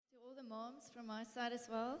moms from my side as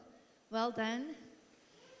well. Well done.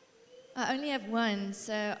 I only have one,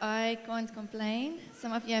 so I can't complain.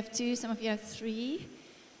 Some of you have two, some of you have three.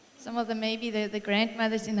 Some of them, maybe the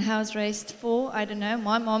grandmothers in the house raised four. I don't know.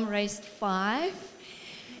 My mom raised five.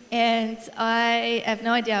 And I have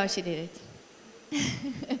no idea how she did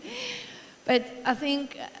it. But I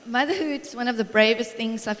think motherhood is one of the bravest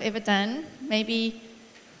things I've ever done. Maybe,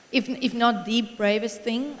 if not the bravest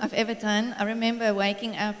thing I've ever done. I remember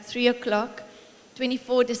waking up 3 o'clock,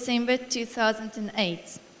 24 December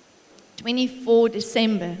 2008. 24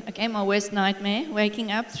 December, okay, my worst nightmare,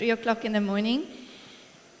 waking up 3 o'clock in the morning,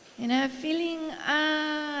 you know, feeling,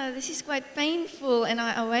 this is quite painful. And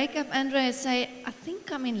I wake up, Andrea, and say, I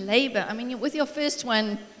think I'm in labor. I mean, with your first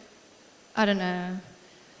one, I don't know.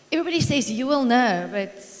 Everybody says you will know,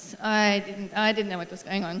 but I didn't know what was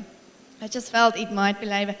going on. I just felt it might be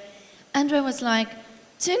labor. Andrea was like,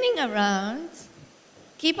 turning around,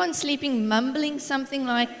 keep on sleeping, mumbling something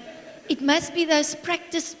like, it must be those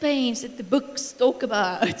practice pains that the books talk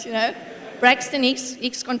about, you know. Braxton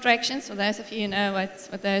Hicks contractions, for those of you who know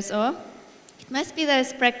what those are. It must be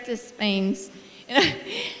those practice pains, you know.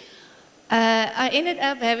 I ended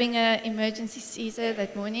up having an emergency Caesar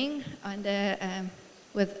that morning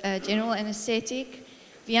with general anesthetic.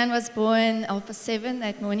 Vian was born 7:30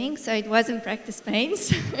 that morning, so it wasn't practice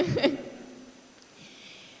pains.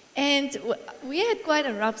 And we had quite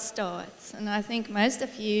a rough start, and I think most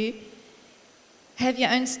of you have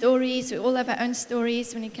your own stories. We all have our own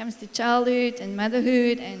stories when it comes to childhood and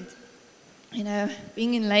motherhood and, you know,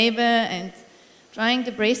 being in labor and trying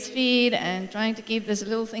to breastfeed and trying to keep this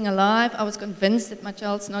little thing alive. I was convinced that my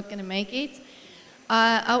child's not going to make it.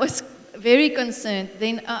 I was very concerned.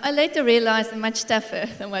 Then I later realized they're much tougher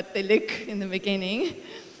than what they look in the beginning.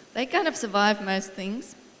 They kind of survive most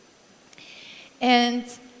things. And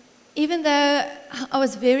even though I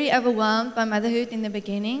was very overwhelmed by motherhood in the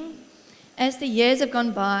beginning, as the years have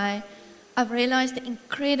gone by, I've realized the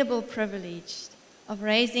incredible privilege of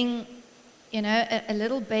raising, you know, a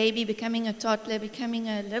little baby, becoming a toddler, becoming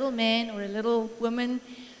a little man or a little woman,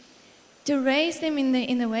 to raise them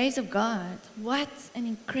in the ways of God. What an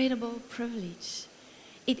incredible privilege.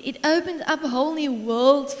 It opened up a whole new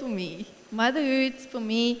world for me. Motherhood, for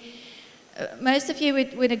me, most of you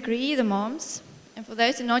would agree, the moms, and for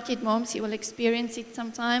those who are not yet moms, you will experience it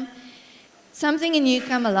sometime. Something in you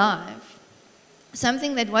come alive.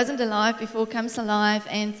 Something that wasn't alive before comes alive,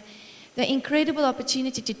 and the incredible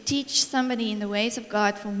opportunity to teach somebody in the ways of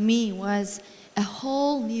God for me was a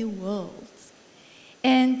whole new world.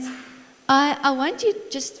 And I want you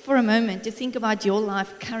just for a moment to think about your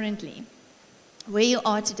life currently, where you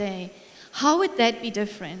are today. How would that be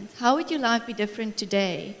different? How would your life be different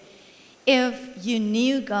today if you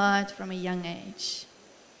knew God from a young age?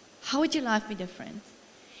 How would your life be different?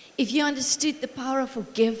 If you understood the power of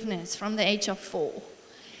forgiveness from the age of 4,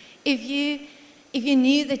 if you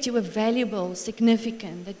knew that you were valuable,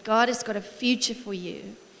 significant, that God has got a future for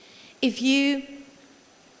you, if you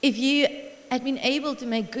had been able to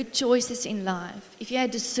make good choices in life, if you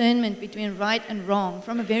had discernment between right and wrong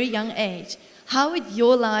from a very young age, how would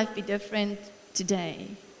your life be different today?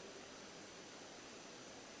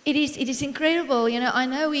 It is incredible. You know, I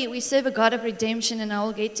know we serve a God of redemption, and I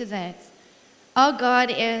will get to that. Our God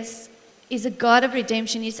is a God of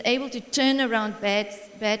redemption. He's able to turn around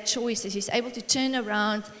bad choices. He's able to turn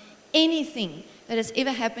around anything that has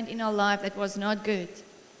ever happened in our life that was not good.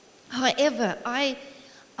 However, I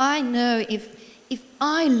know if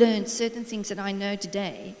I learned certain things that I know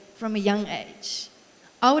today from a young age,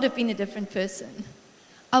 I would have been a different person.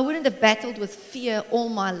 I wouldn't have battled with fear all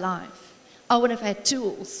my life. I would have had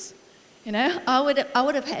tools. You know, I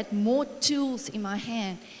would have had more tools in my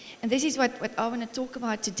hand. And this is what I want to talk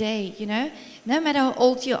about today, you know. No matter how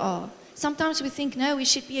old you are. Sometimes we think, no, we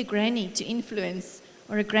should be a granny to influence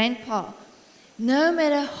or a grandpa. No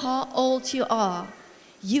matter how old you are,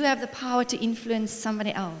 you have the power to influence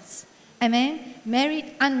somebody else. Amen?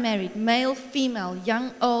 Married, unmarried, male, female,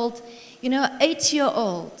 young, old. You know, an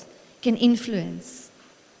 8-year-old can influence.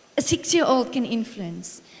 A 6-year-old can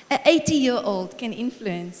influence. An 80-year-old can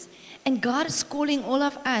influence. And God is calling all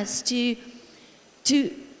of us to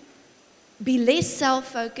be less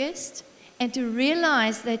self-focused and to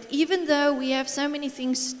realize that even though we have so many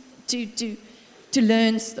things to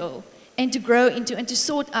learn still and to grow into and to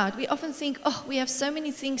sort out, we often think, oh, we have so many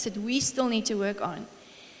things that we still need to work on.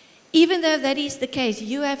 Even though that is the case,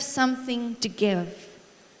 you have something to give.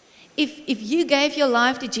 If you gave your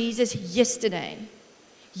life to Jesus yesterday,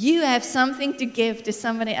 you have something to give to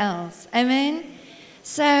somebody else. Amen?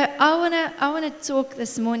 So I wanna talk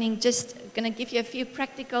this morning, just going to give you a few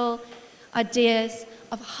practical ideas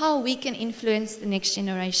of how we can influence the next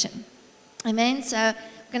generation. Amen. So I'm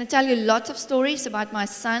going to tell you lots of stories about my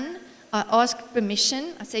son. I asked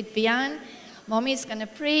permission. I said, Vian, Mommy is going to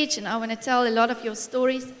preach and I want to tell a lot of your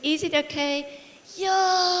stories. Is it okay?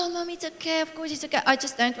 Yeah, Mommy, it's okay. Of course it's okay. I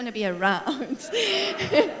just don't want to be around.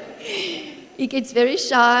 He gets very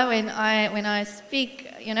shy when I speak,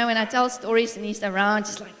 when I tell stories and he's around,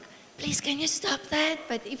 he's like, please, can you stop that?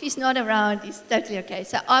 But if he's not around, he's totally okay.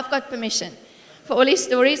 So I've got permission for all his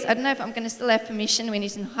stories. I don't know if I'm going to still have permission when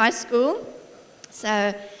he's in high school.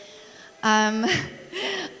 So I'm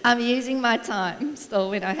using my time still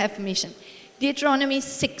when I have permission. Deuteronomy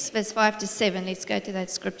 6, verse 5 to 7. Let's go to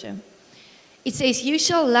that scripture. It says, you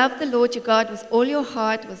shall love the Lord your God with all your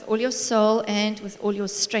heart, with all your soul, and with all your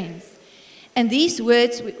strength. And these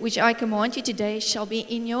words which I command you today shall be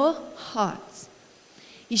in your hearts.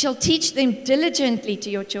 You shall teach them diligently to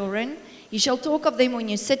your children. You shall talk of them when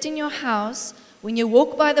you sit in your house, when you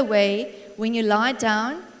walk by the way, when you lie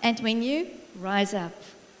down, and when you rise up.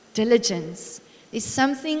 Diligence. There's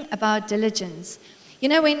something about diligence.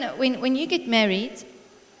 When you get married,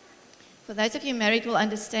 for those of you married will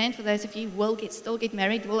understand, for those of you who will still get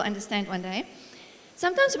married will understand one day.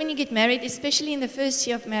 Sometimes when you get married, especially in the first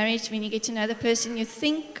year of marriage, when you get to know the person, you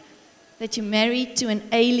think that you're married to an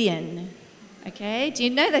alien. Okay, do you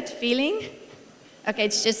know that feeling? Okay,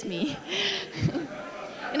 it's just me.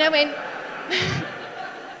 When...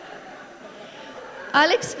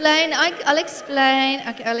 I'll explain. Okay,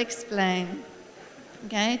 I'll explain.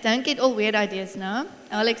 Okay, don't get all weird ideas now.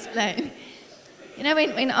 I'll explain.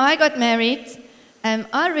 When I got married,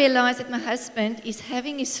 I realized that my husband is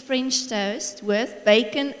having his French toast with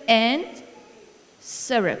bacon and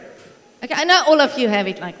syrup. Okay, I know all of you have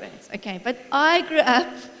it like that. Okay, but I grew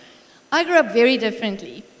up very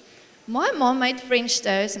differently. My mom made French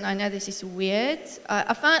toast, and I know this is weird.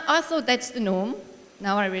 I thought that's the norm.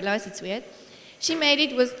 Now I realize it's weird. She made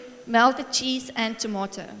it with melted cheese and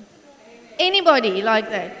tomato. Anybody like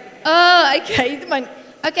that? Oh, okay.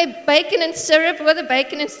 Okay, bacon and syrup, with a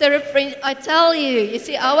bacon and syrup French. I tell you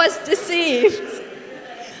see, I was deceived.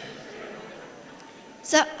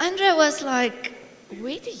 So Andrea was like,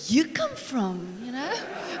 where do you come from,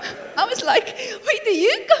 I was like, where do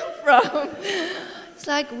you come from? It's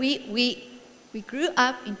like we grew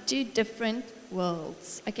up in two different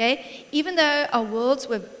worlds, okay? Even though our worlds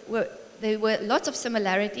there were lots of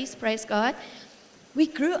similarities, praise God, we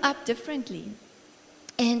grew up differently.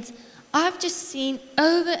 And I've just seen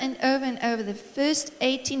over and over and over the first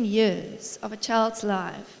 18 years of a child's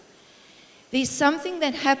life. There's something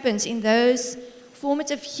that happens in those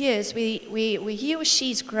formative years where he or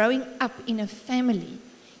she is growing up in a family.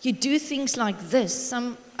 You do things like this.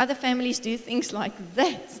 Some other families do things like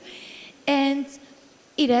that. And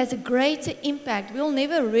it has a greater impact. We'll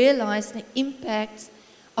never realize the impact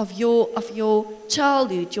of your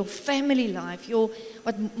childhood, your family life,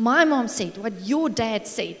 what my mom said, what your dad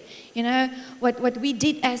said, what we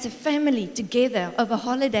did as a family together over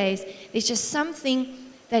holidays. There's just something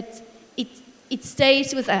that it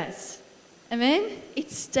stays with us. Amen?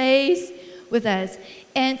 It stays with us.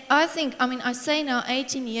 And I say now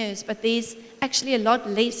 18 years, but there's actually a lot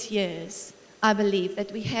less years, I believe,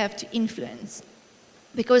 that we have to influence.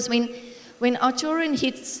 Because when our children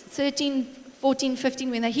hit 13, 14,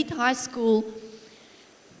 15, when they hit high school,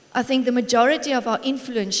 I think the majority of our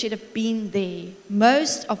influence should have been there.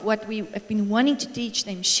 Most of what we have been wanting to teach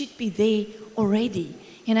them should be there already,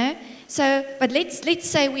 So, but let's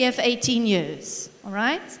say we have 18 years, all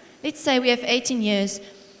right? Let's say we have 18 years.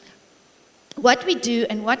 What we do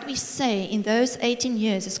and what we say in those 18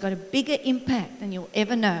 years has got a bigger impact than you'll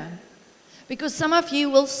ever know. Because some of you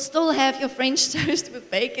will still have your French toast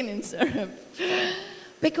with bacon and syrup.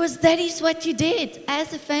 Because that is what you did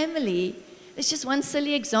as a family. It's just one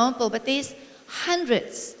silly example, but there's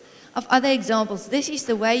hundreds of other examples. This is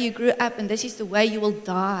the way you grew up, and this is the way you will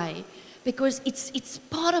die. Because it's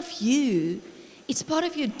part of you. It's part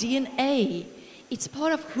of your DNA. It's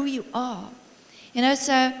part of who you are.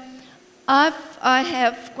 So I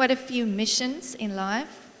have quite a few missions in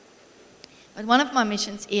life. But one of my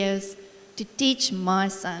missions is to teach my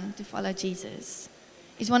son to follow Jesus.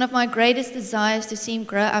 It's one of my greatest desires to see him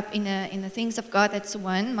grow up in the things of God. That's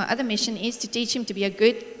one. My other mission is to teach him to be a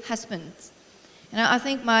good husband. I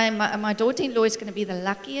think my daughter-in-law is going to be the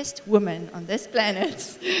luckiest woman on this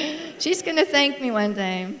planet. She's going to thank me one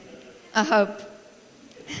day. I hope.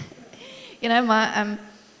 My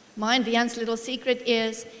and Vian's little secret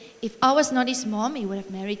is, if I was not his mom, he would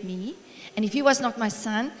have married me. And if he was not my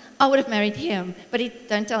son, I would have married him. But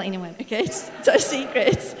don't tell anyone, okay? It's a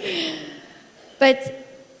secret. But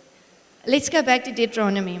let's go back to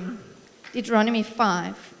Deuteronomy. Deuteronomy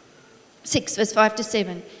 6, verse 5 to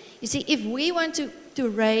 7. You see, if we want to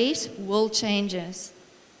raise world changers,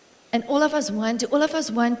 and all of us want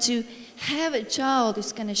to have a child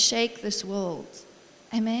who's going to shake this world,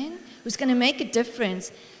 amen? Who's going to make a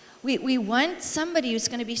difference. We want somebody who's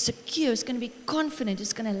going to be secure, who's going to be confident,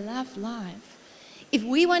 who's going to love life. If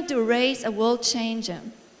we want to raise a world changer,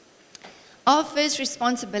 our first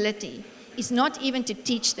responsibility is not even to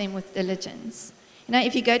teach them with diligence. You know,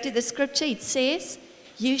 if you go to the scripture, it says,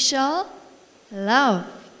 you shall love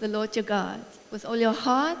the Lord your God with all your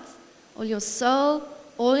heart, all your soul,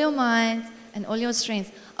 all your mind, and all your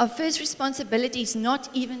strength. Our first responsibility is not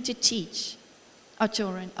even to teach our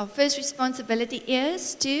children. Our first responsibility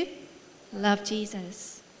is to love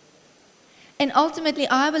Jesus. And ultimately,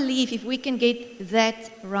 I believe if we can get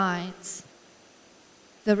that right,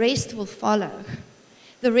 the rest will follow.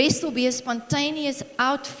 The rest will be a spontaneous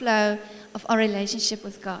outflow of our relationship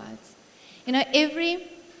with God. You know,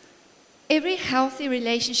 every healthy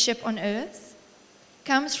relationship on earth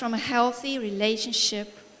comes from a healthy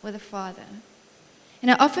relationship with the Father. You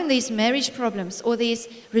know, often there's marriage problems, or there's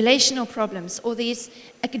relational problems, or there's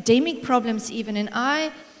academic problems even. And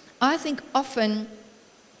I think often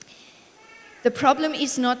the problem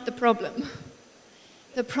is not the problem.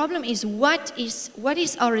 The problem is what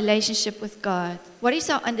is our relationship with God? What is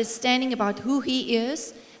our understanding about who He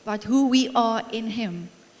is, about who we are in Him?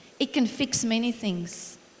 It can fix many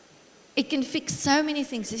things. It can fix so many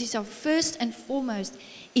things. This is our first and foremost.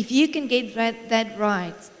 If you can get that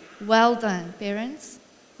right, well done, parents.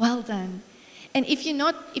 Well done. And if you're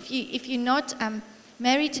not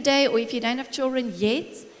married today, or if you don't have children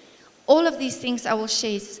yet, all of these things I will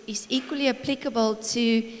share is equally applicable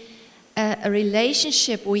to a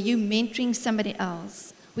relationship where you're mentoring somebody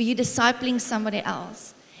else, where you're discipling somebody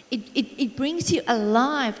else. It brings you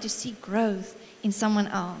alive to see growth in someone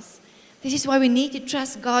else. This is why we need to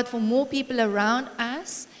trust God for more people around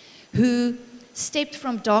us who stepped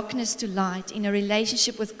from darkness to light in a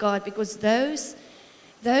relationship with God, because those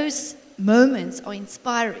moments are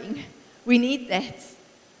inspiring. We need that.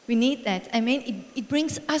 We need that. Amen. It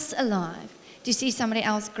brings us alive to see somebody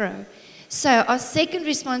else grow. So our second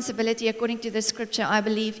responsibility, according to the scripture, I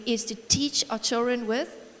believe, is to teach our children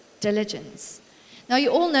with diligence. Now,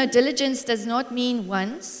 you all know diligence does not mean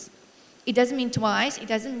once. It doesn't mean twice. It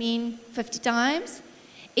doesn't mean 50 times.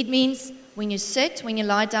 It means when you sit, when you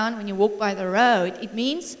lie down, when you walk by the road. It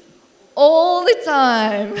means all the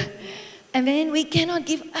time. And then we cannot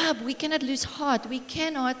give up. We cannot lose heart. We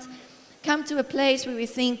cannot come to a place where we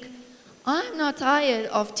think, I'm not tired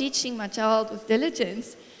of teaching my child with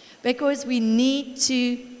diligence, because we need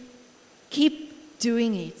to keep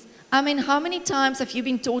doing it. I mean, how many times have you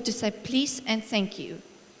been taught to say please and thank you?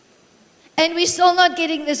 And we're still not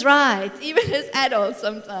getting this right, even as adults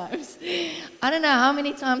sometimes. I don't know how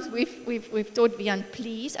many times we've taught Vian,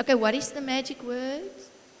 please. Okay, what is the magic word?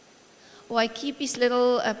 Or I keep his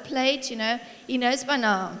little plate, you know. He knows by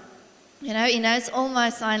now. You know, he knows all my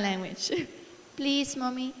sign language. Please,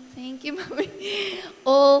 Mommy. Thank you, Mommy.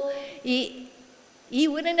 Or he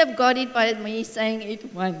wouldn't have got it by me saying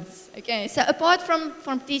it once. Okay, so apart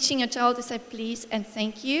from teaching a child to say please and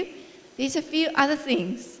thank you, there's a few other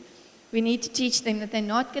things we need to teach them that they're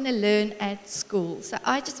not going to learn at school. So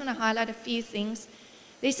I just want to highlight a few things.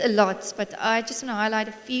 There's a lot, but I just want to highlight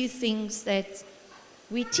a few things that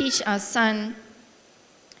we teach our son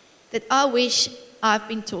that I wish I've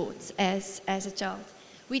been taught as a child.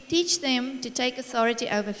 We teach them to take authority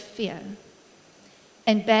over fear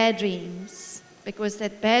and bad dreams, because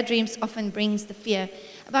that bad dreams often brings the fear.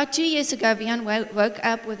 About 2 years ago, Vian woke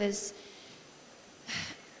up with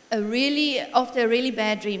after a really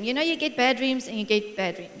bad dream. You know, you get bad dreams and you get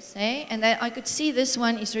bad dreams, eh? And I could see this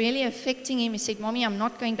one is really affecting him. He said, Mommy, I'm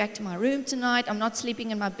not going back to my room tonight. I'm not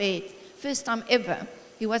sleeping in my bed. First time ever.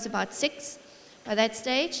 He was about 6 by that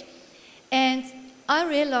stage. And I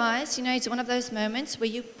realized, you know, it's one of those moments where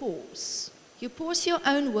you pause. You pause your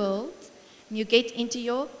own world and you get into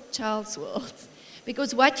your child's world.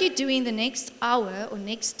 Because what you do in the next hour or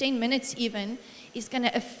next 10 minutes even is going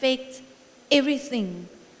to affect everything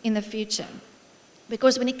in the future.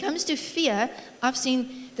 Because when it comes to fear, I've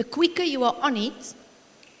seen the quicker you are on it,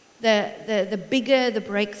 the bigger the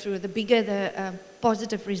breakthrough, the bigger the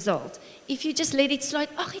positive result. If you just let it slide,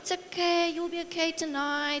 oh, it's okay, you'll be okay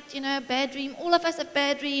tonight, you know, bad dream. All of us have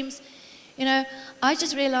bad dreams. You know, I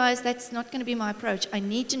just realized that's not going to be my approach. I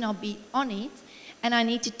need to now be on it, and I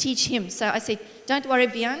need to teach him. So I said, don't worry,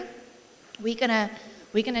 Vian, we're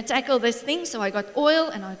gonna tackle this thing. So I got oil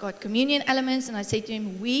and I got communion elements, and I said to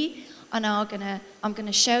him, I'm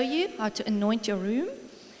gonna show you how to anoint your room.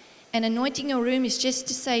 And anointing your room is just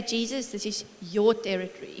to say, Jesus, this is your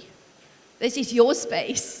territory. This is your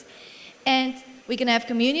space. And we're going to have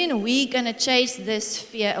communion and we're going to chase this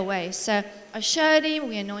fear away. So I showed him,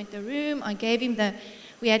 we anoint the room, I gave him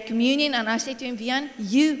we had communion, and I said to him, Vian,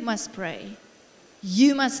 you must pray.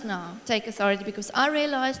 You must now take authority, because I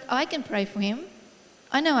realized I can pray for him.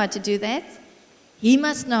 I know how to do that. He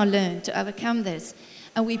must now learn to overcome this.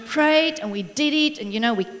 And we prayed and we did it,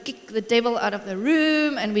 and we kicked the devil out of the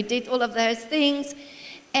room and we did all of those things.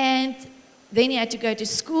 And then he had to go to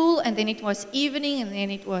school, and then it was evening, and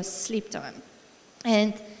then it was sleep time.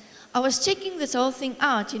 And I was checking this whole thing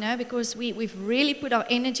out, because we've really put our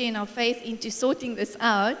energy and our faith into sorting this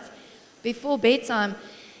out before bedtime.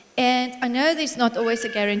 And I know there's not always a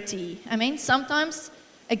guarantee. I mean, sometimes,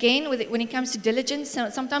 again, when it comes to diligence,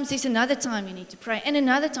 sometimes there's another time you need to pray, and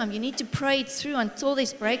another time you need to pray it through until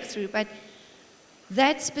there's breakthrough. But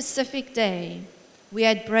that specific day, we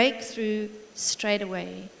had breakthrough straight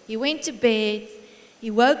away. He went to bed,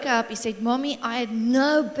 he woke up, he said, Mommy, I had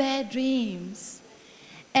no bad dreams.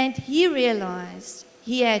 And he realized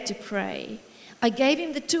he had to pray. I gave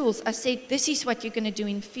him the tools. I said, this is what you're going to do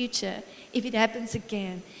in future if it happens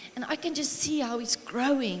again. And I can just see how he's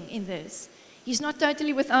growing in this. He's not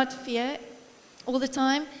totally without fear all the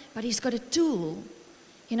time, but he's got a tool.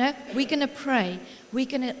 We're going to pray. We're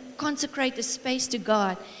going to consecrate the space to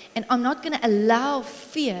God. And I'm not going to allow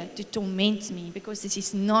fear to torment me, because this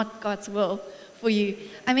is not God's will for you.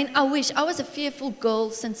 I mean, I wish. I was a fearful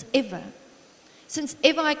girl since ever. Since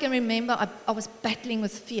ever I can remember, I was battling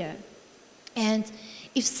with fear. And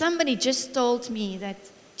if somebody just told me that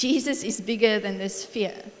Jesus is bigger than this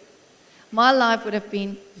fear, my life would have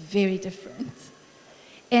been very different.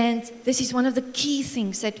 And this is one of the key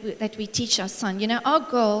things that we teach our son. Our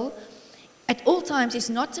goal at all times is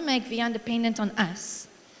not to make Vian dependent on us,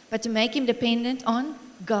 but to make him dependent on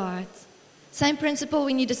God. Same principle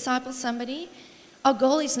when you disciple somebody. Our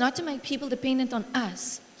goal is not to make people dependent on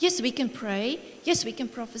us. Yes, we can pray. Yes, we can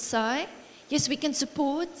prophesy. Yes, we can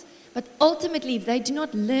support. But ultimately, if they do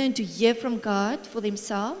not learn to hear from God for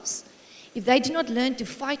themselves, if they do not learn to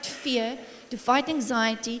fight fear, to fight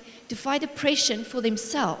anxiety, to fight oppression for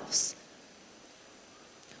themselves,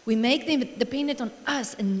 we make them dependent on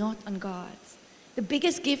us and not on God. The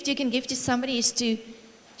biggest gift you can give to somebody is to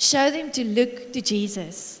show them to look to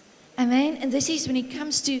Jesus. Amen? And this is when it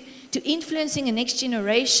comes to influencing a next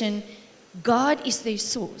generation, God is their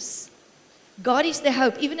source. God is the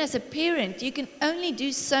hope. Even as a parent, you can only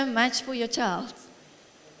do so much for your child.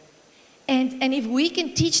 And if we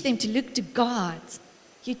can teach them to look to God,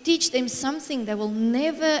 you teach them something that will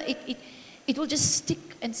never, it will just stick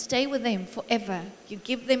and stay with them forever. You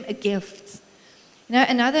give them a gift.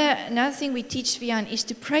 Another thing we teach Vian is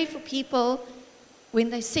to pray for people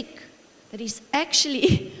when they're sick. That is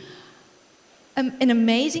actually an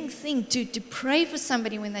amazing thing to pray for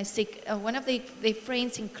somebody when they're sick. One of their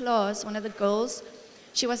friends in class, one of the girls,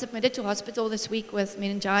 she was admitted to hospital this week with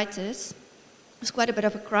meningitis. It was quite a bit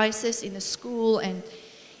of a crisis in the school and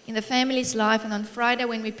in the family's life. And on Friday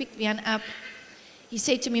when we picked Vian up, he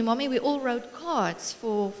said to me, Mommy, we all wrote cards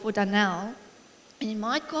for Danelle. And in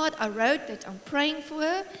my card, I wrote that I'm praying for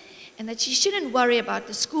her and that she shouldn't worry about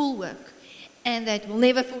the schoolwork and that we'll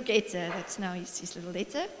never forget her. That's now his little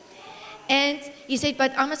letter. And he said,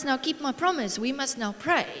 but I must now keep my promise. We must now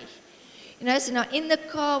pray. So now in the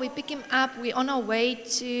car, we pick him up. We're on our way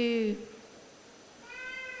to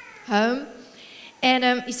home.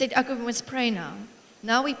 And he said, okay, we must pray now.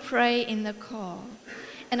 Now we pray in the car.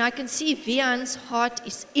 And I can see Vian's heart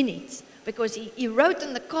is in it. Because he wrote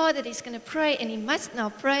in the card that he's going to pray. And he must now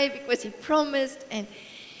pray because he promised. And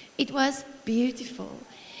it was beautiful.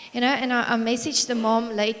 And I messaged the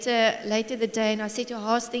mom later the day, and I said to her,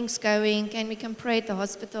 how's things going? Can we come pray at the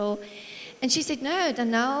hospital? And she said, no,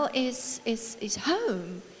 Danelle is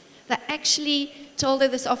home. They actually told her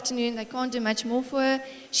this afternoon they can't do much more for her.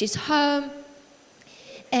 She's home.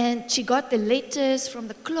 And she got the letters from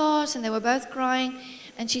the class, and they were both crying.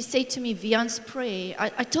 And she said to me, Vian's prayer.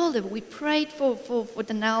 I told her, we prayed for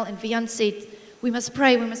Danelle, and Vian said, we must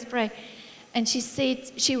pray. And she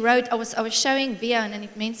said, she wrote, I was showing Vian, and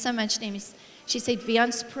it meant so much to him. She said,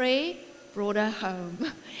 Vian's prayer brought her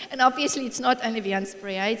home. And obviously, it's not only Vian's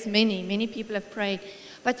prayer, it's many people have prayed.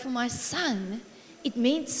 But for my son, it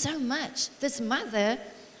meant so much. This mother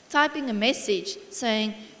typing a message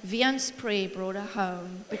saying, Vian's prayer brought her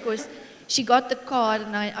home. Because she got the card,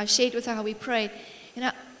 and I shared with her how we prayed.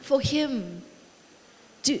 For him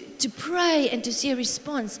to pray and to see a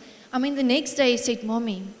response. I mean, the next day he said,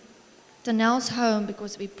 Mommy, Danelle's home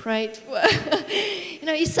because we prayed for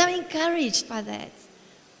her. He's so encouraged by that.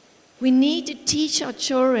 We need to teach our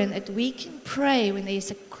children that we can pray when there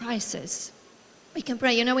is a crisis. We can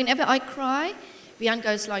pray. You know, whenever I cry, Vian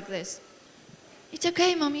goes like this. It's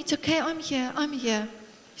okay, Mommy, it's okay, I'm here.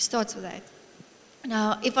 He starts with that.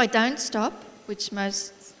 Now, if I don't stop, which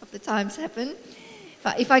most of the times happen,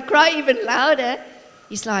 if I cry even louder,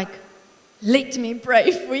 he's like, let me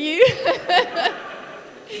pray for you.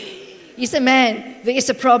 He's a man, there is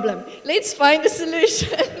a problem. Let's find a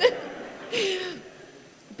solution.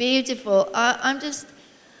 Beautiful. I'm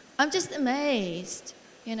just amazed,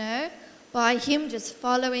 you know, by him just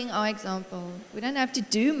following our example. We don't have to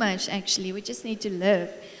do much, actually. We just need to live.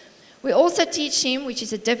 We also teach him, which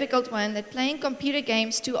is a difficult one, that playing computer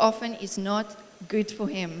games too often is not good for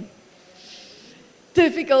him.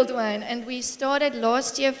 Difficult one. And we started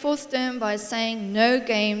last year, 4th term, by saying no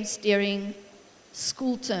games during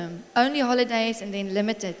school term. Only holidays and then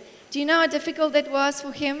limited. Do you know how difficult that was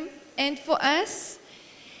for him and for us?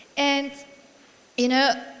 And, you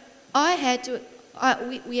know,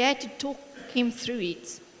 we had to talk him through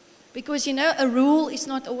it. Because, you know, a rule is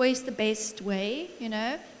not always the best way, you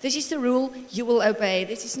know. This is the rule, you will obey.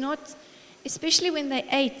 This is not, especially when they're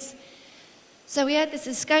 8. So we had this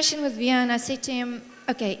discussion with Vian. I said to him,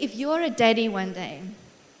 okay, if you're a daddy one day,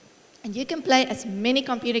 and you can play as many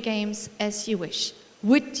computer games as you wish,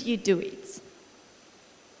 would you do it?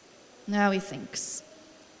 Now he thinks.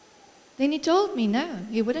 Then he told me no,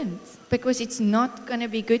 he wouldn't, because it's not going to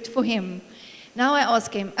be good for him. Now I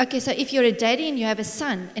ask him, okay, so if you're a daddy and you have a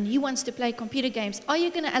son and he wants to play computer games, are you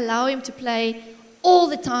going to allow him to play all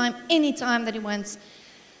the time, any time that he wants?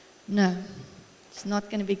 No, it's not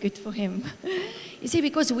going to be good for him. You see,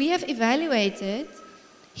 because we have evaluated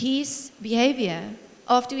his behavior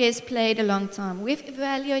after he has played a long time. We've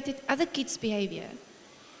evaluated other kids' behavior.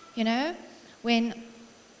 You know, when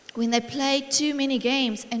they play too many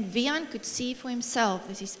games, and Vian could see for himself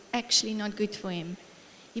this is actually not good for him.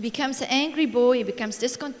 He becomes an angry boy, he becomes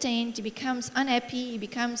discontent, he becomes unhappy, he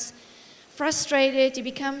becomes frustrated, he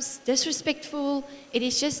becomes disrespectful. It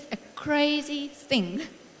is just a crazy thing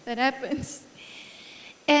that happens.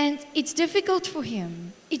 And it's difficult for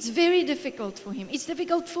him. It's very difficult for him. It's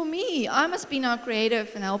difficult for me. I must be now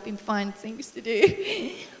creative and help him find things to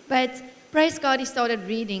do. But praise God, he started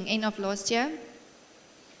reading end of last year.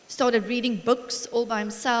 Started reading books all by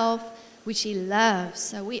himself, which he loves.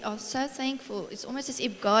 So we are so thankful. It's almost as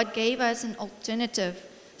if God gave us an alternative.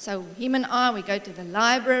 So him and I, we go to the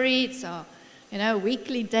library. It's our, you know,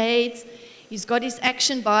 weekly dates. He's got his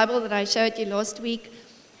action Bible that I showed you last week.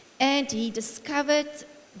 And he discovered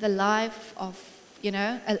the life of, you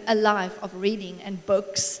know, a life of reading and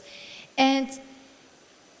books. And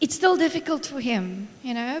it's still difficult for him,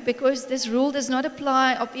 you know, because this rule does not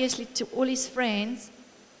apply, obviously, to all his friends.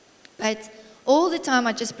 But all the time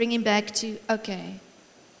I just bring him back to, okay,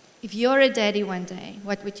 if you're a daddy one day,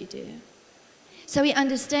 what would you do? So he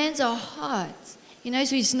understands our hearts. You know,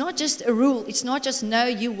 so it's not just a rule. It's not just, no,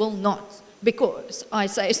 you will not, because I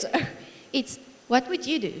say so. It's, what would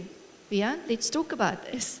you do? Vian, let's talk about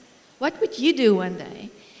this. What would you do one day?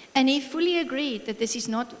 And he fully agreed that this is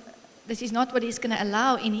not what he's going to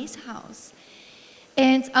allow in his house.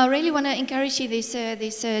 And I really want to encourage you. There's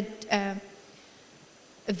a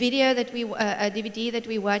video that a DVD that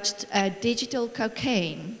we watched, Digital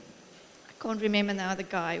Cocaine. I can't remember now the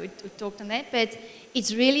guy who talked on that, but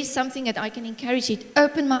it's really something that I can encourage you. It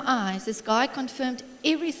opened my eyes. This guy confirmed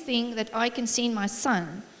everything that I can see in my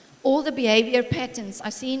son. All the behavior patterns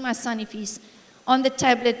I see in my son if he's on the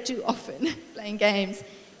tablet too often, playing games.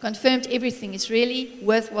 Confirmed everything. It's really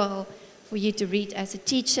worthwhile for you to read as a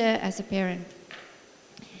teacher, as a parent.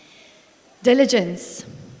 Diligence.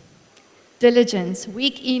 Diligence,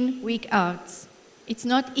 week in, week out. It's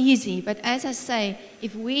not easy, but as I say,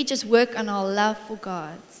 if we just work on our love for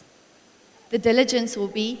God, the diligence will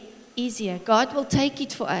be easier. God will take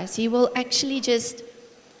it for us. He will actually just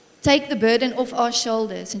take the burden off our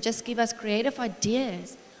shoulders and just give us creative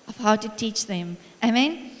ideas of how to teach them.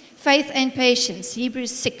 Amen? Faith and patience,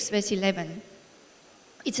 Hebrews 6, verse 11.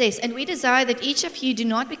 It says, and we desire that each of you do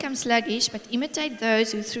not become sluggish, but imitate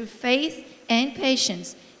those who through faith and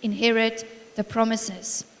patience inherit the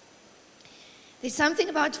promises. There's something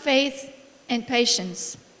about faith and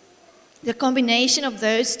patience. The combination of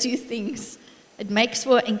those two things, it makes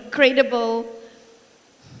for incredible.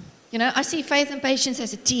 You know, I see faith and patience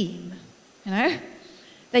as a team, you know.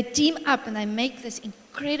 They team up and they make this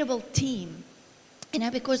incredible team, you know,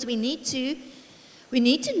 because we need to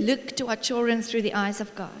look to our children through the eyes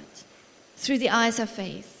of God, through the eyes of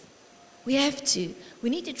faith. We have to. We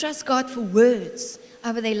need to trust God for words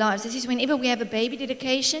over their lives. This is whenever we have a baby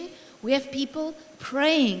dedication, we have people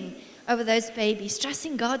praying over those babies,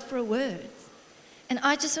 trusting God for a word. And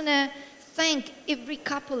I just want to thank every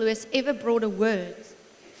couple who has ever brought a word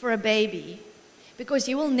for a baby, because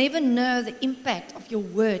you will never know the impact of your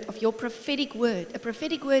word, of your prophetic word. A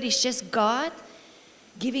prophetic word is just God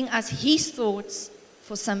giving us His thoughts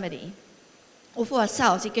for somebody or for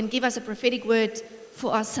ourselves. He can give us a prophetic word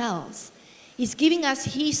for ourselves. He's giving us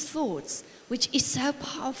His thoughts, which is so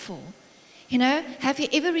powerful. You know, have you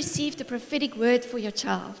ever received a prophetic word for your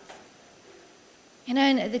child? You know,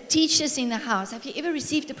 and the teachers in the house, have you ever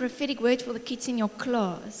received a prophetic word for the kids in your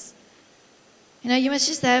class? You know, you must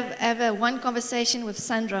just have one conversation with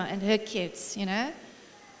Sandra and her kids, you know.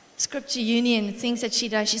 Scripture Union, the things that she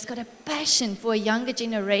does, she's got a passion for a younger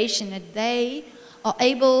generation that they are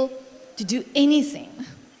able to do anything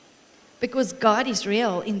because God is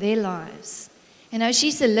real in their lives. You know,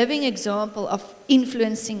 she's a living example of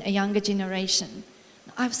influencing a younger generation.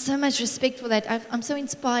 I have so much respect for that. I'm so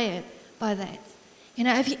inspired by that. You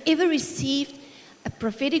know, have you ever received a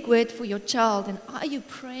prophetic word for your child, and are you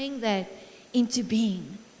praying that into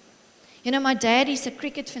being? You know, my dad is a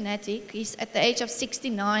cricket fanatic. He's at the age of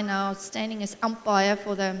 69 now, standing as umpire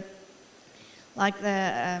for the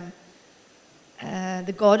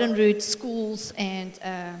Garden Route schools and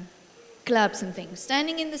clubs and things.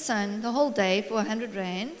 Standing in the sun the whole day for 100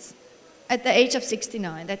 rands at the age of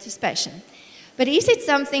 69. That's his passion. But he said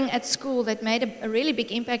something at school that made a really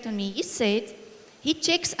big impact on me. He said he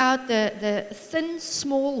checks out the thin,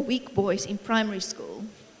 small, weak boys in primary school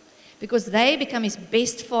because they become his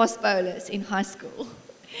best fast bowlers in high school.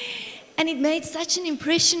 And it made such an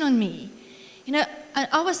impression on me. You know,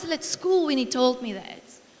 I was still at school when he told me that.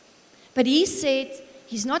 But he said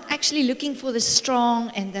he's not actually looking for the strong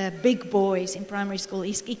and the big boys in primary school.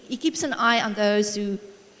 He keeps an eye on those who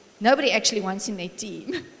nobody actually wants in their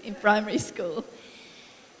team in primary school.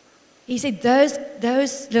 He said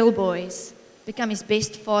those little boys become his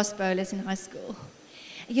best fast bowlers in high school.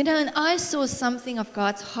 You know, and I saw something of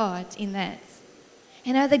God's heart in that.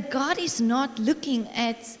 You know, that God is not looking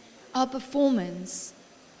at our performance.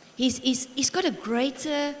 He's got a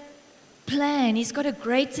greater plan. He's got a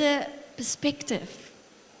greater perspective.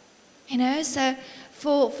 You know, so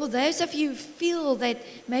for those of you who feel that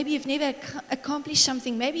maybe you've never accomplished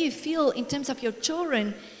something, maybe you feel in terms of your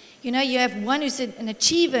children, you know, you have one who's an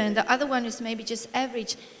achiever and the other one who's maybe just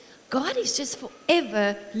average. God is just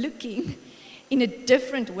forever looking in a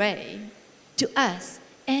different way to us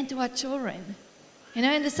and to our children. You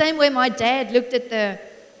know, in the same way my dad looked at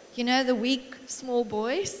the weak, small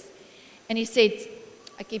boys, and he said,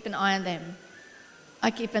 I keep an eye on them.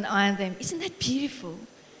 I keep an eye on them. Isn't that beautiful?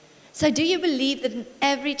 So do you believe that an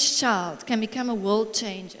average child can become a world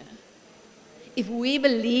changer? If we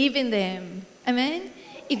believe in them, amen?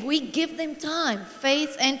 If we give them time,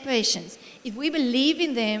 faith and patience, if we believe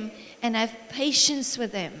in them and have patience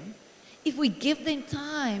with them, if we give them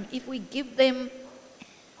time, if we give them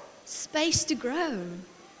space to grow,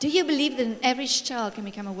 do you believe that an average child can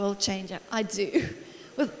become a world changer? I do.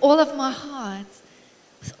 With all of my heart.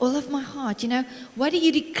 With all of my heart. You know, what do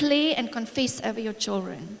you declare and confess over your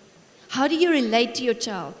children? How do you relate to your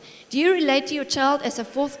child? Do you relate to your child as a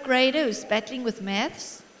 4th grader who's battling with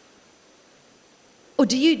maths? Or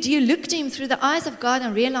do you look to him through the eyes of God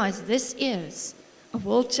and realize this is a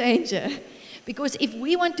world changer? Because if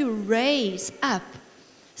we want to raise up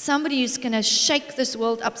somebody who's going to shake this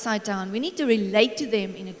world upside down, we need to relate to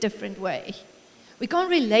them in a different way. We can't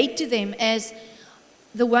relate to them as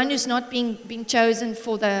the one who's not being chosen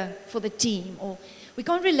for the team. Or we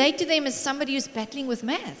can't relate to them as somebody who's battling with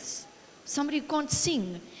maths, somebody who can't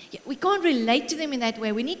sing. We can't relate to them in that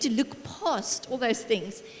way. We need to look past all those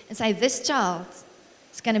things and say, this child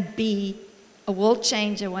is going to be a world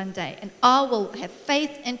changer one day. And I will have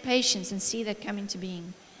faith and patience and see that come into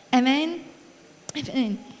being. Amen?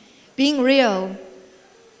 Amen. Being real,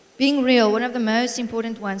 one of the most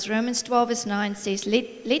important ones. Romans 12 verse 9 says,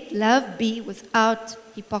 let love be without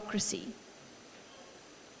hypocrisy.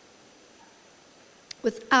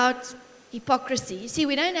 Without hypocrisy. You see,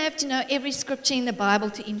 we don't have to know every scripture in the Bible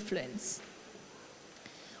to influence.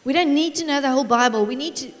 We don't need to know the whole Bible.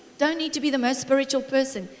 Don't need to be the most spiritual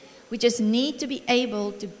person. We just need to be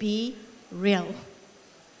able to be real.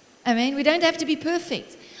 Amen. We don't have to be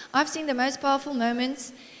perfect. I've seen the most powerful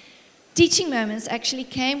moments, teaching moments actually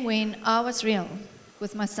came when I was real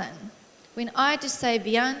with my son. When I had to say,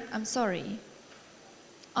 Vian, I'm sorry.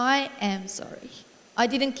 I am sorry. I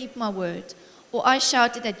didn't keep my word. Or I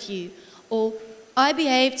shouted at you. Or I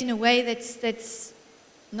behaved in a way that's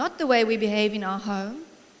not the way we behave in our home.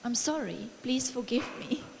 I'm sorry. Please forgive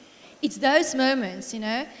me. It's those moments, you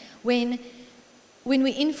know, when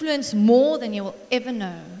we influence more than you will ever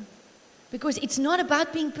know. Because it's not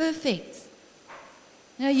about being perfect.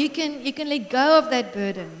 No, you can let go of that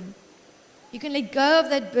burden. You can let go of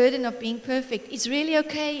that burden of being perfect. It's really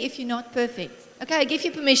okay if you're not perfect. Okay, I give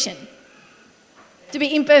you permission to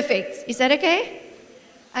be imperfect. Is that okay?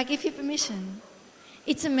 I give you permission.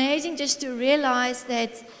 It's amazing just to realize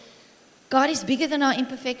that God is bigger than our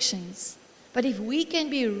imperfections. But if we can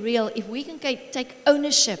be real, if we can take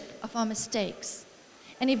ownership of our mistakes,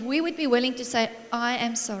 and if we would be willing to say, I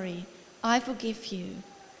am sorry, I forgive you,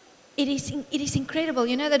 it is incredible.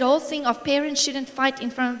 You know that whole thing of parents shouldn't fight in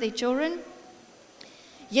front of their children?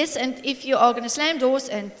 Yes, and if you are going to slam doors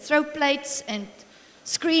and throw plates and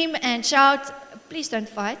scream and shout, please don't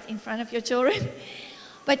fight in front of your children.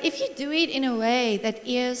 But if you do it in a way that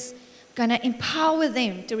is going to empower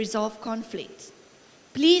them to resolve conflict,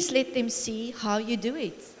 please let them see how you do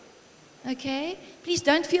it. Okay? Please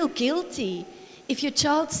don't feel guilty if your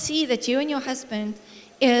child sees that you and your husband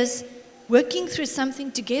is working through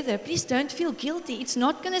something together. Please don't feel guilty. It's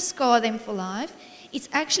not going to scar them for life. It's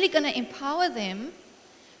actually going to empower them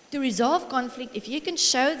to resolve conflict if you can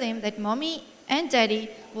show them that mommy and daddy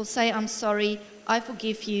will say, I'm sorry, I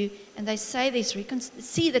forgive you, and they say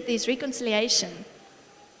see that there's reconciliation.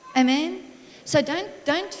 Amen? So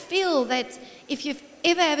don't feel that if you've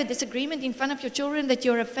ever have a disagreement in front of your children that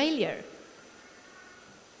you're a failure.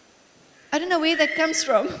 I don't know where that comes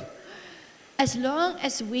from. As long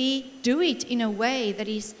as we do it in a way that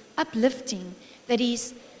is uplifting, that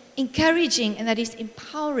is encouraging, and that is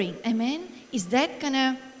empowering, amen, is that going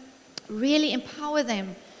to really empower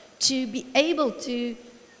them to be able to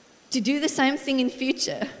do the same thing in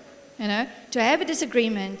future, you know, to have a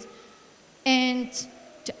disagreement and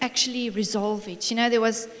to actually resolve it. You know, there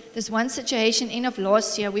was this one situation end of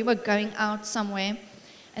last year, we were going out somewhere,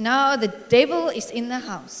 and now the devil is in the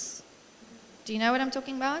house. Do you know what I'm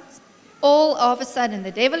talking about? All of a sudden,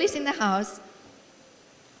 the devil is in the house.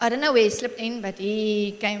 I don't know where he slipped in, but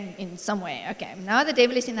he came in somewhere. Okay, now the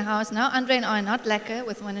devil is in the house. Now Andre and I are not lekker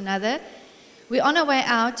with one another. We're on our way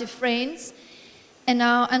out to friends. And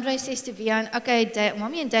now Andre says to Vian, okay,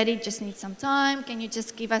 mommy and daddy just need some time. Can you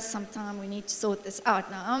just give us some time? We need to sort this out.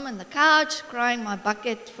 Now I'm on the couch crying my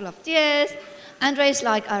bucket full of tears. Andre's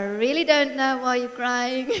like, I really don't know why you're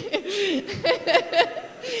crying.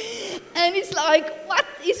 And it's like, what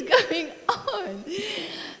is going on?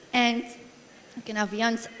 And okay, now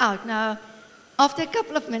Vian's out. Now, after a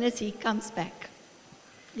couple of minutes, he comes back.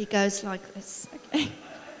 He goes like this, okay.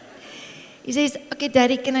 He says, okay,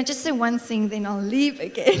 Daddy, can I just say one thing, then I'll leave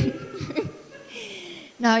again?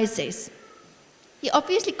 Now he says, he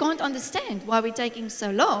obviously can't understand why we're taking so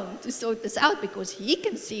long to sort this out because he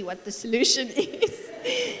can see what the solution is.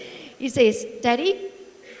 He says, Daddy,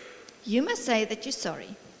 you must say that you're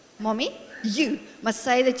sorry. Mommy, you must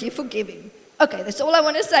say that you forgive him. Okay, that's all I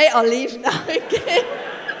want to say. I'll leave now again.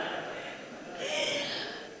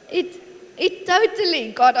 It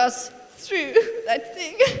totally got us through that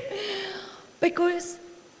thing. Because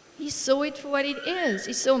he saw it for what it is.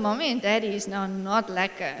 He saw mommy and daddy is now not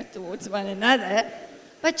lekker towards one another.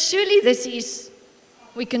 But surely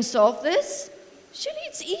we can solve this. Surely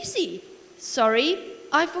it's easy. Sorry,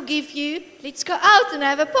 I forgive you. Let's go out and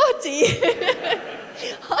have a party.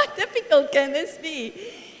 How difficult can this be?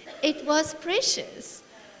 It was precious.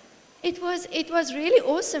 It was really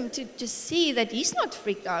awesome to just see that he's not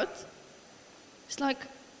freaked out. It's like,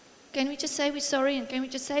 can we just say we're sorry and can we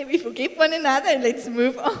just say we forgive one another and let's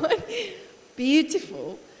move on?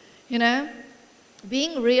 Beautiful. You know,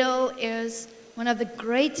 being real is one of the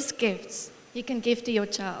greatest gifts you can give to your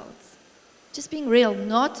child. Just being real,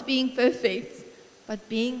 not being perfect, but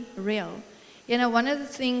being real. You know, one of the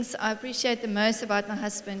things I appreciate the most about my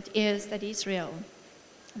husband is that he's real.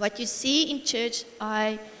 What you see in church,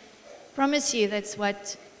 I promise you that's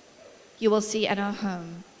what you will see at our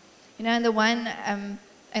home. You know, and the one,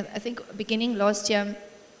 I think beginning last year,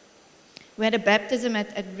 we had a baptism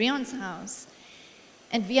at Rion's house.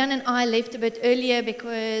 And Vian and I left a bit earlier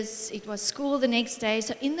because it was school the next day.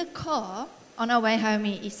 So in the car, on our way home,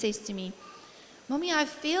 he says to me, Mommy, I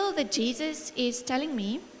feel that Jesus is telling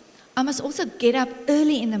me I must also get up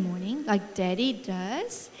early in the morning, like Daddy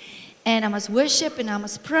does, and I must worship, and I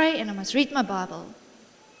must pray, and I must read my Bible.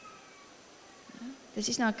 This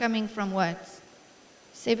is now coming from what?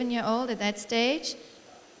 7-year-old at that stage.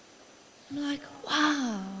 I'm like,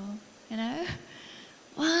 wow, you know,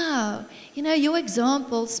 wow. You know, your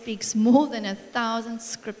example speaks more than 1,000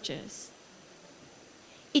 scriptures.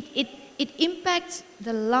 It impacts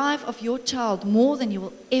the life of your child more than you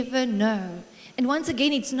will ever know. And once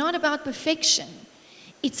again, it's not about perfection.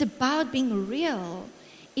 It's about being real.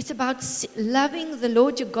 It's about loving the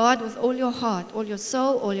Lord your God with all your heart, all your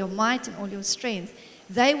soul, all your might, and all your strength.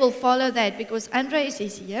 They will follow that because Andre is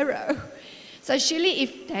his hero. So surely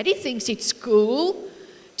if Daddy thinks it's cool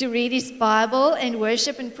to read his Bible and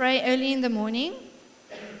worship and pray early in the morning,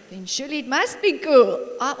 then surely it must be cool.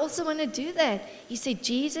 I also want to do that. He said,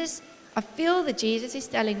 Jesus, I feel that Jesus is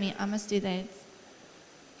telling me I must do that.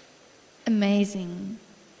 Amazing.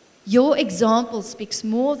 Your example speaks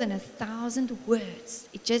more than 1,000 words.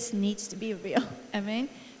 It just needs to be real. Amen.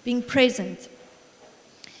 Being present.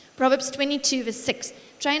 Proverbs 22 verse 6.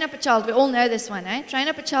 Train up a child. We all know this one, eh? Train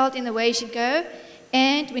up a child in the way he should go,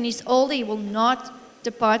 and when he's older, he will not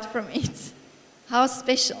depart from it. How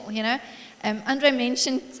special, you know. Andre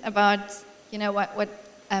mentioned about, you know, what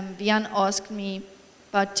Vian asked me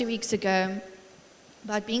about 2 weeks ago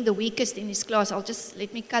about being the weakest in his class.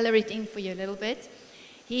 Let me color it in for you a little bit.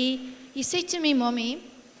 He said to me, Mommy,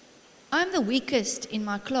 I'm the weakest in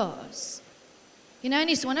my class. You know, and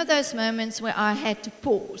it's one of those moments where I had to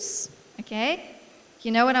pause, okay?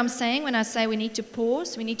 You know what I'm saying when I say we need to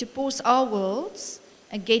pause? We need to pause our worlds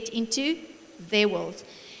and get into their world.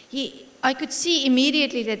 I could see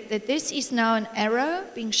immediately that this is now an arrow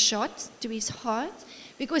being shot to his heart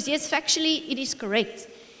because, yes, factually it is correct.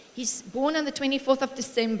 He's born on the 24th of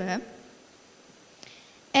December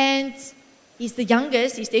and he's the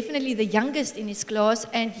youngest. He's definitely the youngest in his class.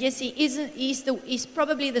 And yes, he's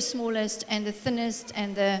probably the smallest and the thinnest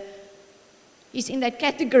and he's in that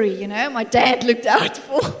category, you know, my dad looked out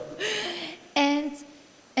for.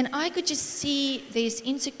 And I could just see there's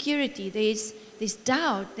insecurity, there's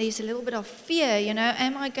doubt, there's a little bit of fear, you know,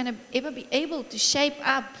 am I going to ever be able to shape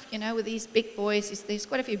up, you know, with these big boys? There's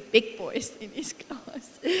quite a few big boys in his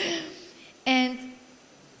class. And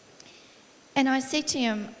I said to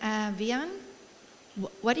him, Vian,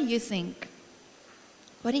 what do you think?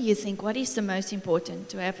 What do you think? What is the most important?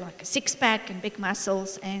 To have like a six-pack and big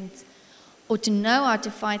muscles or to know how to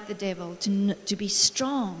fight the devil, to be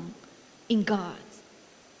strong in God?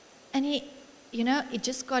 And it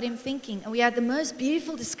just got him thinking. And we had the most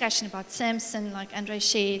beautiful discussion about Samson, like Andre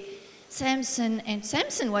shared.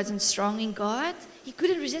 Samson wasn't strong in God. He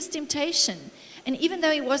couldn't resist temptation. And even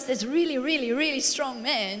though he was this really, really, really strong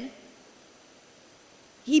man,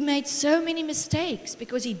 he made so many mistakes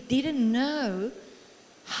because he didn't know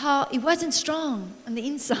how, he wasn't strong on the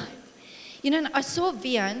inside. You know, I saw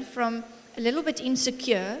Vian from a little bit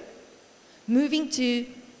insecure, moving to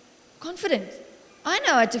confident. I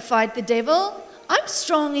know how to fight the devil. I'm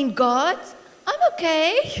strong in God. I'm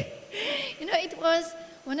okay. You know, it was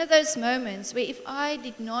one of those moments where if I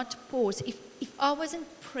did not pause, if I wasn't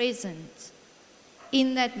present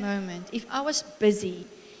in that moment, if I was busy,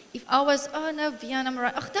 if I was, oh no, Vian, I'm all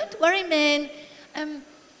right. Oh, don't worry, man.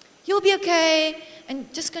 You'll be okay.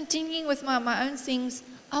 And just continuing with my own things,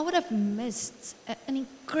 I would have missed an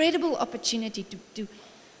incredible opportunity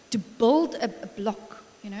to build a block,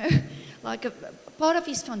 you know, like a part of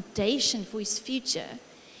his foundation for his future.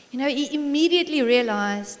 You know, he immediately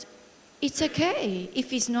realized it's okay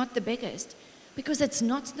if he's not the biggest, because it's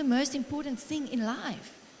not the most important thing in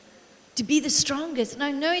life, to be the strongest. And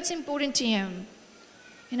I know it's important to him,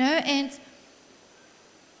 you know, and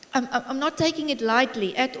I'm not taking it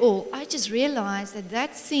lightly at all. I just realized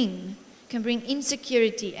that thing can bring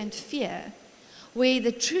insecurity and fear, where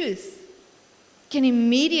the truth can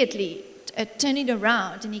immediately turn it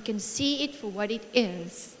around and he can see it for what it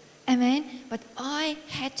is. Amen? But I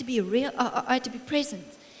had to be real. I had to be present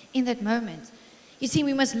in that moment. You see,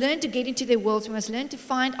 we must learn to get into their worlds. We must learn to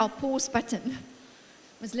find our pause button.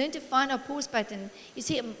 We must learn to find our pause button. You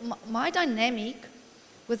see, my dynamic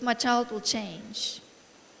with my child will change.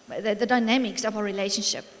 The dynamics of our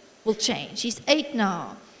relationship will change. He's 8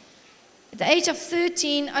 now. At the age of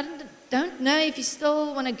 13, I don't know if you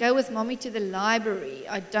still want to go with mommy to the library.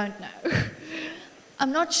 I don't know.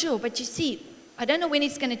 I'm not sure, but you see, I don't know when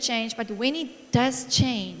it's going to change, but when it does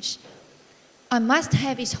change, I must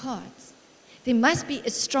have his heart. There must be a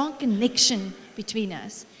strong connection between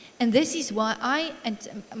us. And this is why I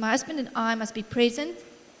and my husband and I must be present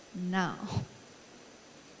now.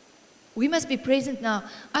 We must be present now.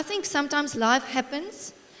 I think sometimes life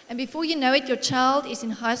happens, and before you know it, your child is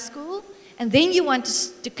in high school, and then you want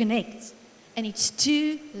to connect, and it's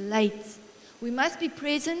too late. We must be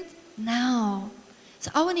present now.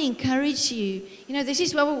 So I want to encourage you. You know, this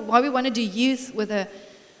is why we want to do youth with a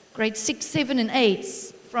grade 6, 7, and 8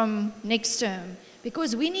 from next term,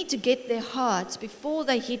 because we need to get their hearts before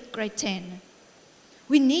they hit grade 10.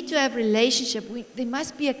 We need to have relationship. There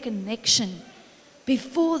must be a connection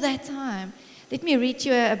before that time. Let me read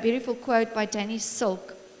you a beautiful quote by Danny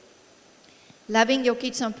Silk. Loving Your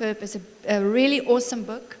Kids on Purpose, a really awesome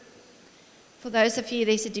book. For those of you,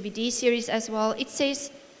 there's a DVD series as well. It says,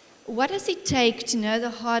 what does it take to know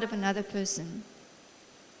the heart of another person?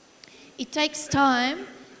 It takes time,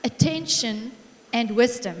 attention, and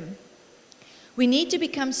wisdom. We need to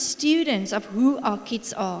become students of who our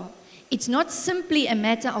kids are. It's not simply a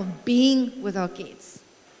matter of being with our kids.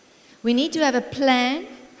 We need to have a plan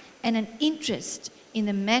and an interest in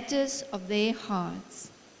the matters of their hearts.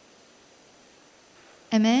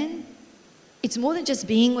 Amen? It's more than just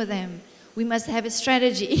being with them. We must have a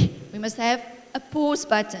strategy. We must have a pause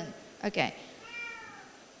button. Okay.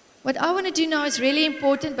 What I want to do now is really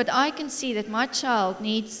important, but I can see that my child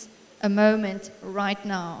needs a moment right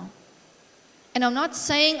now. And I'm not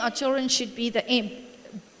saying our children should be the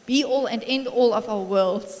be-all and end-all of our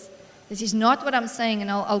worlds. This is not what I'm saying,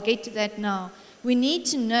 and I'll get to that now. We need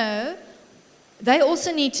to know, they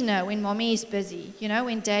also need to know when mommy is busy,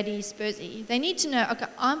 when daddy is busy. They need to know, okay,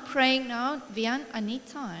 I'm praying now, Vian, I need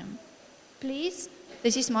time. Please,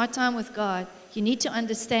 this is my time with God. You need to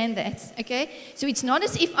understand that, okay? So it's not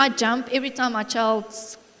as if I jump every time my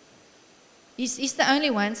child's, he's the only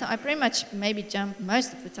one, so I pretty much maybe jump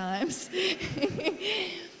most of the times.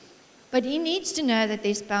 But he needs to know that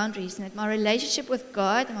there's boundaries and that my relationship with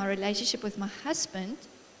God and my relationship with my husband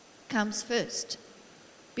comes first,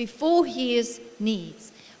 before his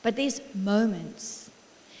needs. But there's moments.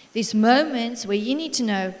 There's moments where you need to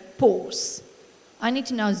know, pause. I need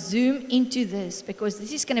to now zoom into this because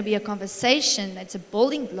this is going to be a conversation that's a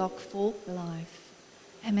building block for life.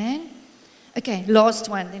 Amen? Okay, last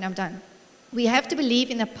one, then I'm done. We have to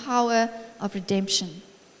believe in the power of redemption.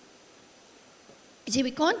 You see,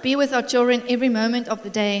 we can't be with our children every moment of the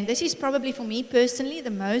day, and this is probably for me personally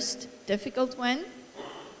the most difficult one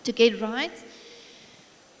to get right.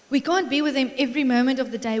 We can't be with them every moment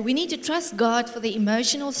of the day. We need to trust God for the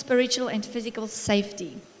emotional, spiritual, and physical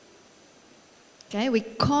safety. Okay, we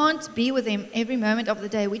can't be with them every moment of the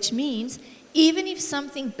day, which means even if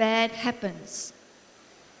something bad happens,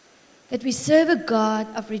 that we serve a God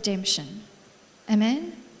of redemption.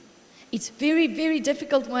 Amen? It's very, very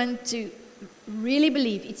difficult one to really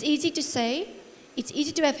believe. It's easy to say. It's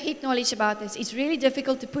easy to have head knowledge about this. It's really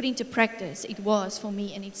difficult to put into practice. It was for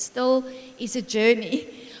me, and it still is a journey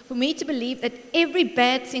for me to believe that every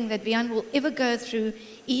bad thing that Vian will ever go through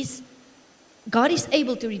is God is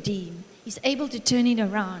able to redeem. He's able to turn it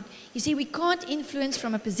around. You see, we can't influence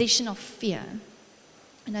from a position of fear.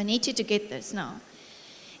 And I need you to get this now.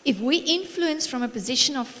 If we influence from a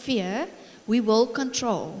position of fear, we will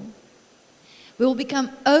control. We will become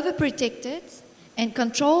overprotected and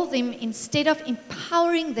control them instead of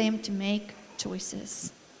empowering them to make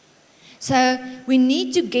choices. So we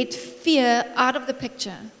need to get fear out of the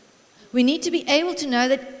picture. We need to be able to know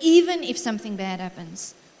that even if something bad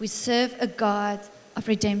happens, we serve a God of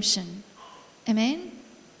redemption. Amen?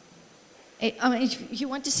 I mean, if you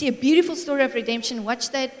want to see a beautiful story of redemption, watch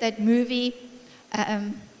that movie,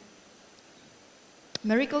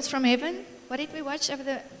 Miracles from Heaven. What did we watch over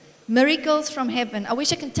the Miracles from Heaven? I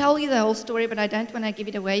wish I can tell you the whole story, but I don't want to give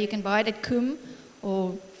it away. You can buy it at Coom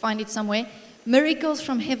or find it somewhere. Miracles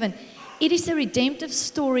from Heaven. It is a redemptive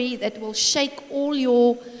story that will shake all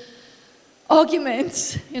your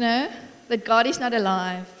arguments, that God is not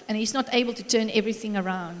alive and He's not able to turn everything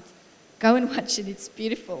around. Go and watch it. It's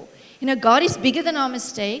beautiful. God is bigger than our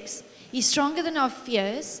mistakes. He's stronger than our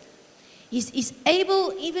fears. He's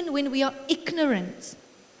able, even when we are ignorant,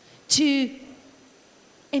 to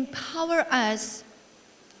empower us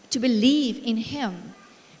to believe in Him.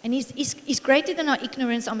 And He's greater than our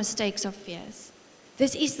ignorance, our mistakes, our fears.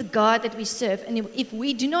 This is the God that we serve. And if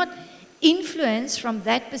we do not influence from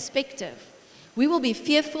that perspective, we will be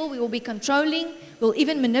fearful, we will be controlling, we'll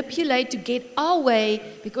even manipulate to get our way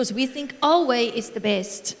because we think our way is the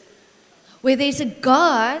best. Where there's a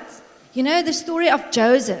God, the story of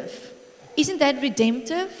Joseph, isn't that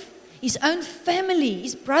redemptive? His own family,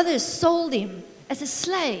 his brothers sold him as a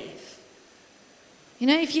slave.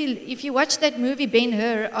 If you watch that movie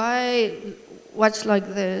Ben-Hur, I watch like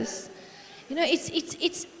this.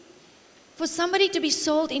 It's for somebody to be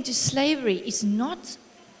sold into slavery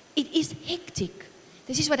it is hectic.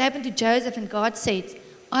 This is what happened to Joseph, and God said,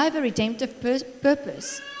 I have a redemptive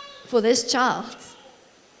purpose for this child.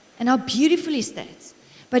 And how beautiful is that?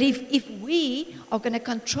 But if we are going to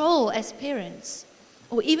control as parents,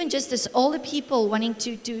 or even just as older people wanting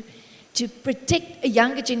to protect a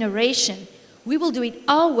younger generation, we will do it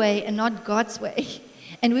our way and not God's way.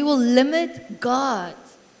 And we will limit God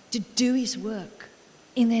to do His work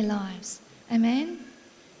in their lives. Amen?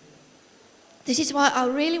 This is why I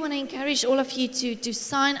really want to encourage all of you to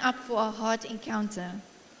sign up for our heart encounter.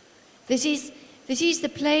 This is the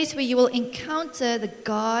place where you will encounter the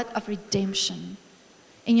God of redemption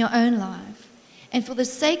in your own life. And for the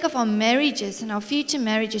sake of our marriages and our future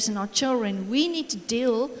marriages and our children, we need to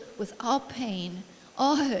deal with our pain,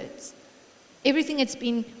 our hurts, everything that's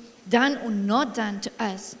been done or not done to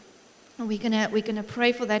us. And we're gonna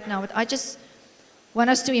pray for that now. But I just want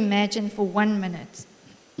us to imagine for 1 minute.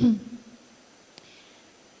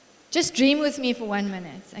 Just dream with me for 1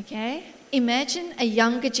 minute, okay? Imagine a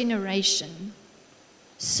younger generation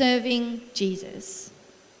serving Jesus.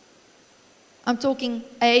 I'm talking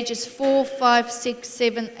ages 4, 5, 6,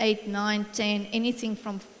 7, 8, 9, 10, anything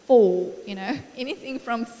from 4, anything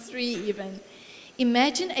from 3 even.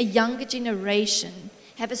 Imagine a younger generation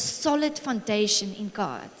have a solid foundation in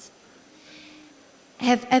God.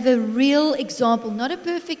 Have a real example, not a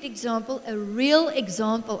perfect example, a real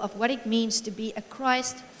example of what it means to be a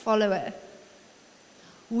Christ follower.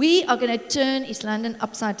 We are going to turn East London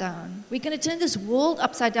upside down. We're going to turn this world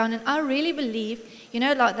upside down. And I really believe,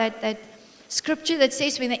 like that scripture that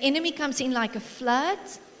says when the enemy comes in like a flood,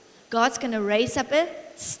 God's going to raise up a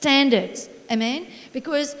standard. Amen?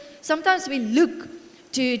 Because sometimes we look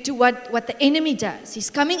to what the enemy does. He's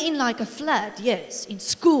coming in like a flood, yes, in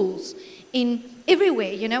schools, in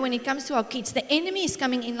everywhere. When it comes to our kids, the enemy is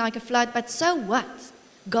coming in like a flood, but so what?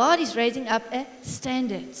 God is raising up a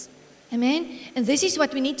standard. Amen? And this is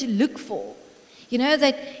what we need to look for.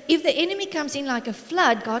 That if the enemy comes in like a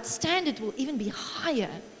flood, God's standard will even be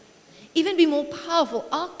higher, even be more powerful.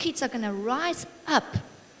 Our kids are going to rise up.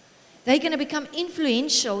 They're going to become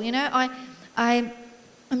influential.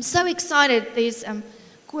 I'm so excited. There's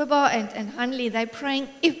Koba and Hanley. They're praying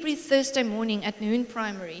every Thursday morning at Noon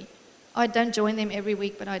Primary. I don't join them every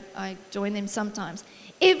week, but I join them sometimes.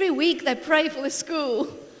 Every week they pray for the school.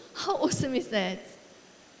 How awesome is that?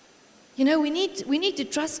 We need to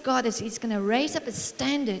trust God as He's going to raise up a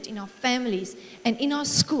standard in our families and in our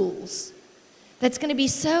schools that's going to be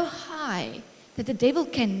so high that the devil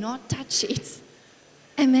cannot touch it.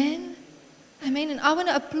 Amen? Amen. And I want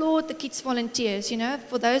to applaud the kids volunteers.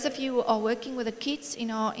 For those of you who are working with the kids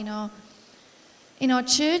in our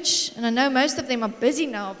church, and I know most of them are busy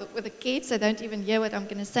now with the kids, so don't even hear what I'm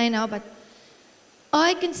going to say now, but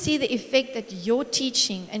I can see the effect that your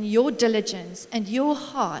teaching and your diligence and your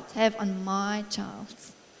heart have on my child.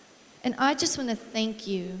 And I just want to thank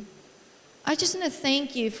you. I just want to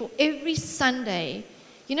thank you for every Sunday.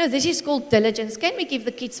 This is called diligence. Can we give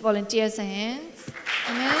the kids volunteers a hand?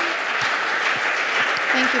 Amen.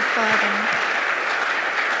 Thank you, Father.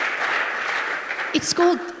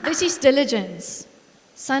 This is diligence.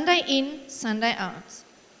 Sunday in, Sunday out.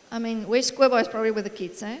 Where's Koba is probably with the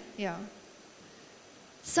kids, eh? Yeah.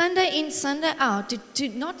 Sunday in, Sunday out, to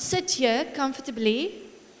not sit here comfortably,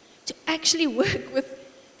 to actually work with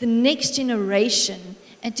the next generation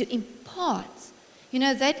and to impart.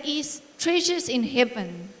 That is treasures in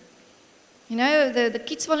heaven. The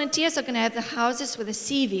kids volunteers are going to have the houses with a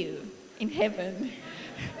sea view in heaven.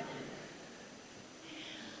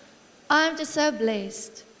 I'm just so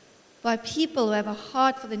blessed by people who have a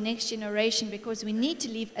heart for the next generation because we need to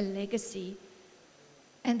leave a legacy.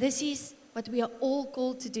 And this is what we are all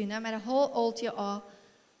called to do, no matter how old you are,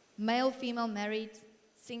 male, female, married,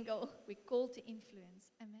 single, we're called to influence.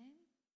 Amen.